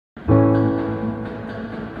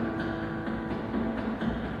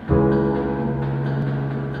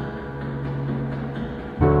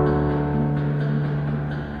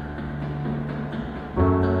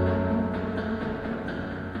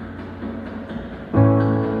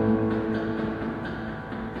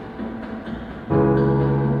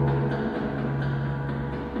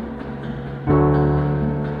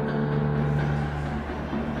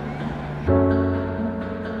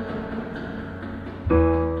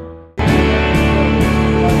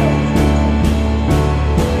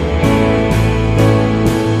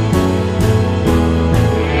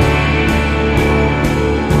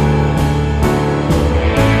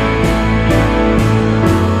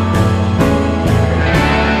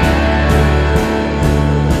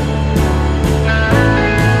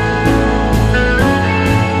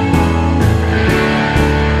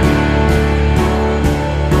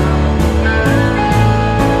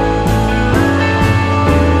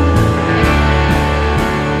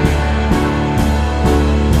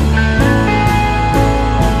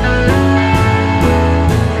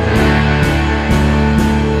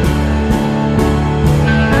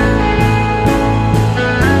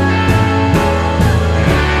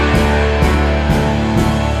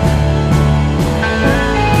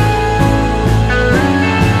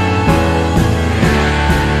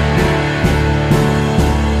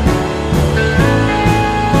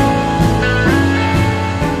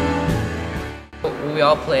we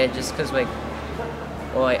all play it just because, like,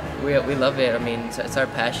 well, we love it. I mean, it's our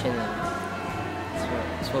passion,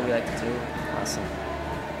 and it's what we like to do. Awesome.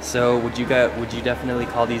 So would you definitely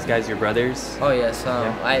call these guys your brothers? Oh yes.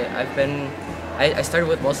 I started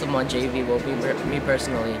with most of them on JV. Well, me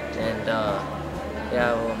personally, and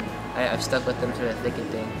yeah, well, I've stuck with them through the thick and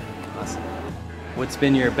thin. Awesome. What's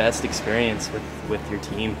been your best experience with your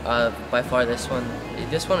team? By far this one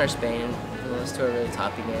or Spain. Those two are really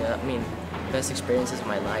topping it. I mean, best experiences of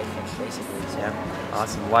my life, basically. So. Yeah.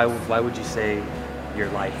 Awesome. Why would you say your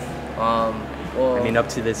life? Well, I mean, up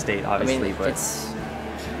to this date, obviously, but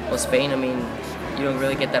Spain. I mean, you don't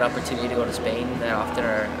really get that opportunity to go to Spain that often,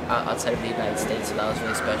 or outside of the United States. So that was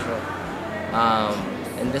really special.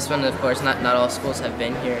 And this one, of course, not all schools have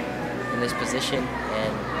been here in this position,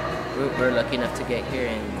 and we're lucky enough to get here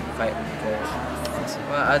and fight for it.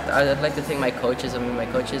 Well, I'd like to thank my coaches. I mean, my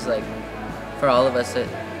coaches, like, for all of us,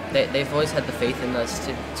 they've always had the faith in us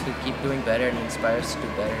to keep doing better and inspire us to do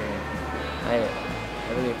better. And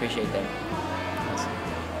I really appreciate them. Awesome.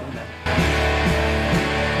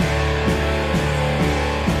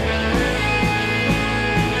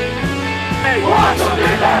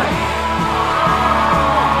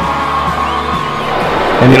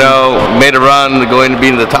 You know, made a run, going to be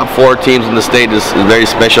in the top 4 teams in the state is very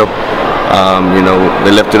special. You know,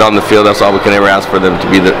 they left it on the field. That's all we can ever ask for them to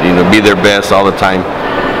be their best all the time.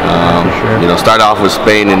 You know, start off with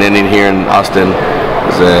Spain and ending here in Austin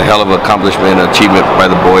is a hell of an accomplishment, achievement by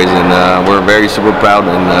the boys, and we're very super proud.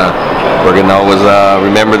 And we're gonna always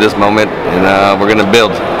remember this moment, and we're gonna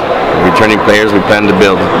build. Returning players, we plan to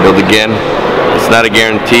build again. It's not a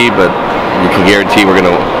guarantee, but you can guarantee we're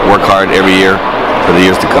gonna work hard every year for the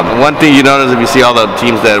years to come. One thing you notice if you see all the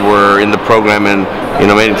teams that were in the program, and you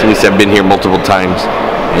know, many teams have been here multiple times,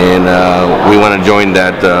 and we want to join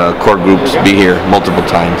that core groups, be here multiple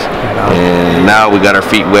times. And now we got our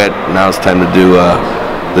feet wet. Now it's time to do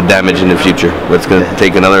the damage in the future. But it's going to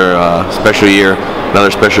take another special year, another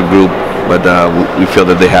special group. But we feel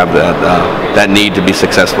that they have that need to be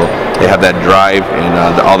successful. They have that drive,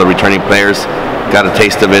 and all the returning players got a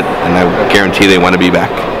taste of it, and I guarantee they want to be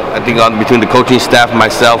back. I think between the coaching staff,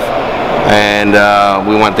 myself, and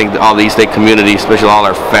we want to thank all the Eastlake community, especially all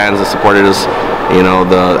our fans that supported us. You know,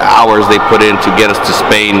 the hours they put in to get us to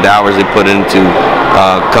Spain, the hours they put in to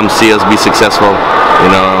come see us be successful.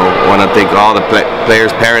 You know, I want to thank all the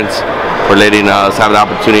players' parents for letting us have the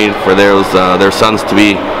opportunity for their sons to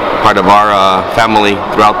be part of our family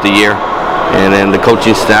throughout the year. And then the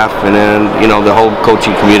coaching staff, and then, you know, the whole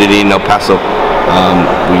coaching community in El Paso.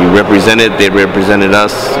 We represented, they represented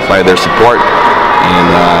us by their support,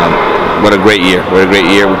 and what a great year, what a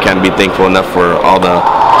great year. We can't be thankful enough for all the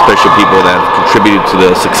special people that have contributed to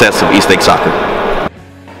the success of Eastlake Soccer.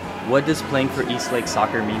 What does playing for Eastlake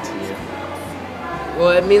Soccer mean to you? Well,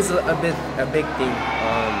 it means a big thing.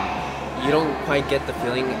 You don't quite get the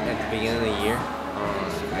feeling at the beginning of the year.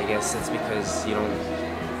 I guess it's because you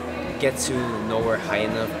don't get to nowhere high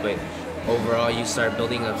enough, but overall you start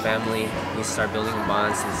building a family, you start building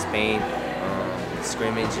bonds in Spain,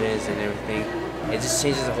 scrimmages and everything. It just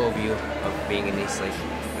changes the whole view of being in Eastlake,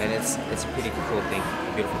 and it's a pretty cool thing,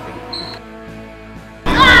 a beautiful thing.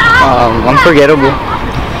 Unforgettable.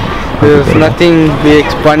 There's nothing we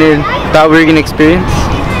thought we were going to experience,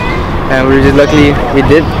 and we were just lucky we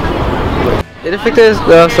did. It affected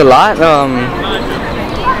us a lot.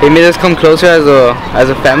 It made us come closer as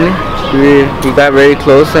a family. We got very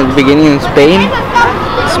close at the beginning in Spain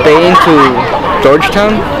to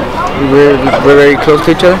Georgetown. We're very close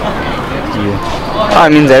to each other. Oh,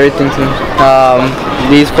 it means everything to me.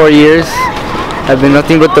 These 4 years have been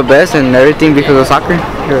nothing but the best, and everything because of soccer.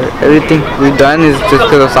 Everything we've done is just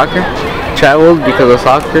because of soccer. Traveled because of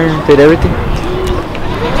soccer, did everything.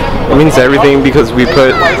 It means everything because we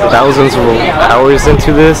put thousands of hours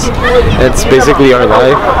into this. It's basically our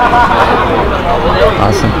life.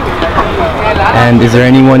 Awesome. And is there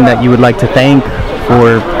anyone that you would like to thank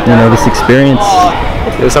for, you know, this experience?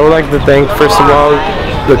 Yes, I would like to thank, first of all,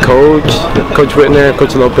 the coach, Coach Whitner,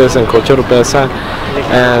 Coach Lopez, and Coach Oropesa,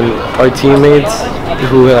 and our teammates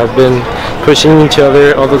who have been pushing each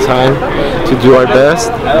other all the time to do our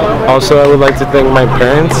best. Also, I would like to thank my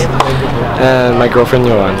parents and my girlfriend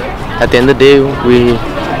Yolanda. At the end of the day,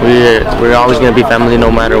 we're always gonna be family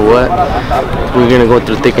no matter what. We're gonna go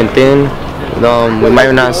through thick and thin. We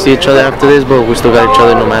might not see each other after this, but we still got each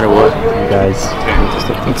other no matter what. You guys.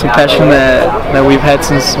 It's a passion that we've had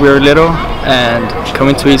since we were little, and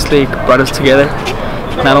coming to Eastlake brought us together.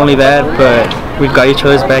 Not only that, but we've got each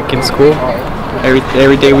other's back in school.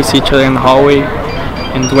 Every day we see each other in the hallway,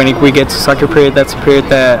 and when we get to soccer period, that's a period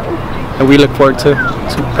that we look forward to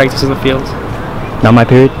practice in the field. Not my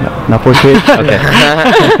period? Not fourth period? Okay.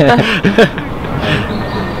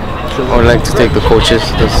 I would like to thank the coaches,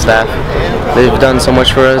 the staff. They've done so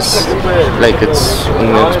much for us, like it's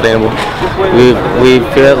unexplainable. We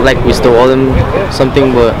feel like we still owe them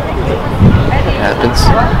something, but it happens.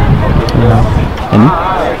 And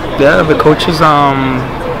Yeah, the coaches,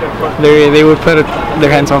 they would put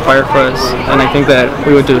their hands on fire for us, and I think that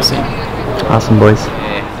we would do the same. awesome, boys.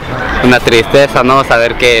 Una tristeza, ¿no?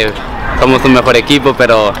 Saber que somos un mejor equipo,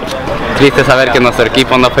 pero triste saber que nuestro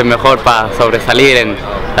equipo no fue mejor para sobresalir en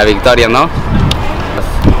la victoria, ¿no?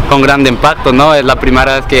 Con grande impacto, ¿no? Es la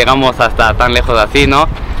primera vez que llegamos hasta tan lejos así, ¿no?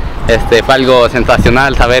 Fue algo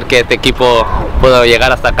sensacional saber que este equipo pudo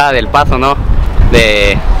llegar hasta acá del Paso, ¿no?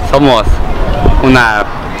 Somos una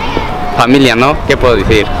familia, ¿no? ¿Qué puedo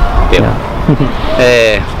decir?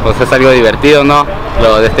 Pues es algo divertido, ¿no?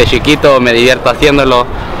 Desde chiquito me divierto haciéndolo,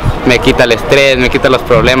 me quita el estrés, me quita los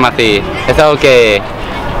problemas y es algo que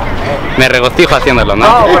me regocijo haciéndolo, ¿no?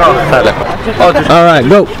 Sale. Alright,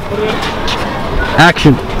 go.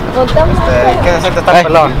 Action. ¿Qué se siente estar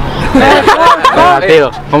Falon?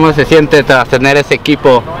 Tío, ¿cómo se siente tras tener ese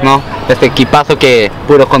equipo, ¿no? Este equipazo que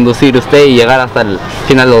pudo conducir usted y llegar hasta el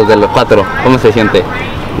final de los 4? ¿Cómo se siente?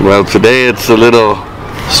 Well, today it's a little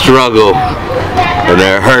struggle and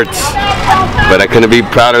it hurts, but I couldn't be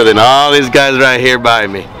prouder than all these guys right here by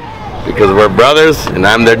me because we're brothers and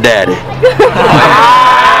I'm their daddy.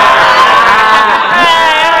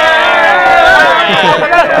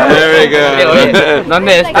 There we go.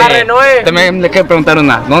 ¿Dónde También le quiero preguntar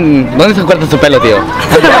una. ¿Dónde se corta su pelo, tío?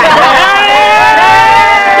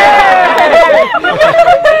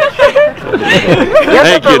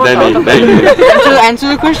 Thank you, Danny. Thank you. Answer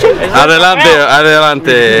the question? Adelante,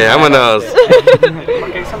 adelante. Vámonos.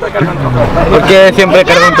 ¿Por qué siempre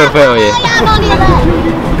carga un trofeo, oye?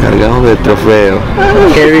 Cargamos de trofeo.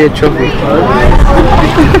 Carry a trophy.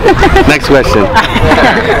 Next question.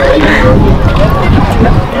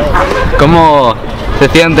 ¿Cómo se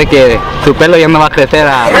siente que su pelo ya no va a crecer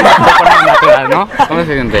a forma natural, ¿no? ¿Cómo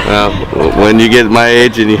se siente? When you get my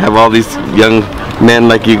age and you have all these young men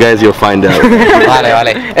like you guys, you'll find out.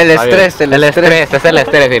 Vale. El estrés, El estrés, es el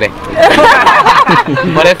estrés, mire.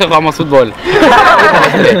 Por eso jugamos fútbol.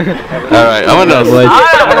 All right, vámonos.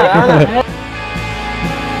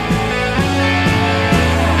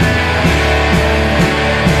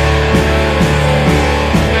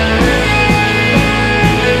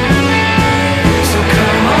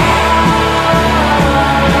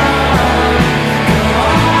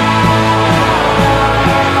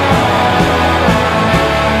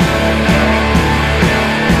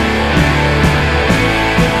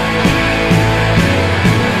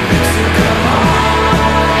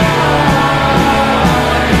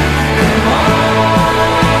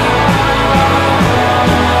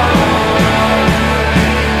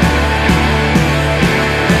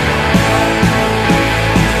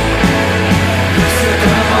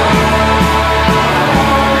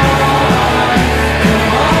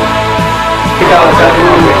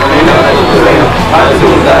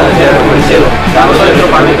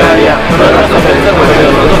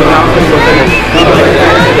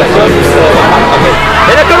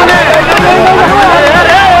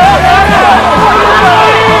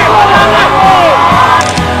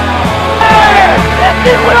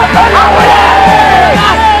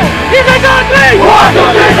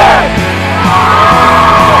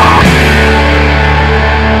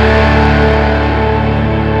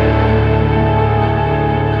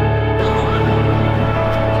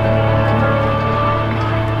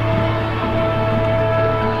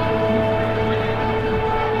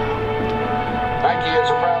 Nike is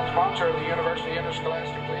a proud sponsor of the University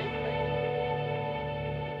Interscholastic League.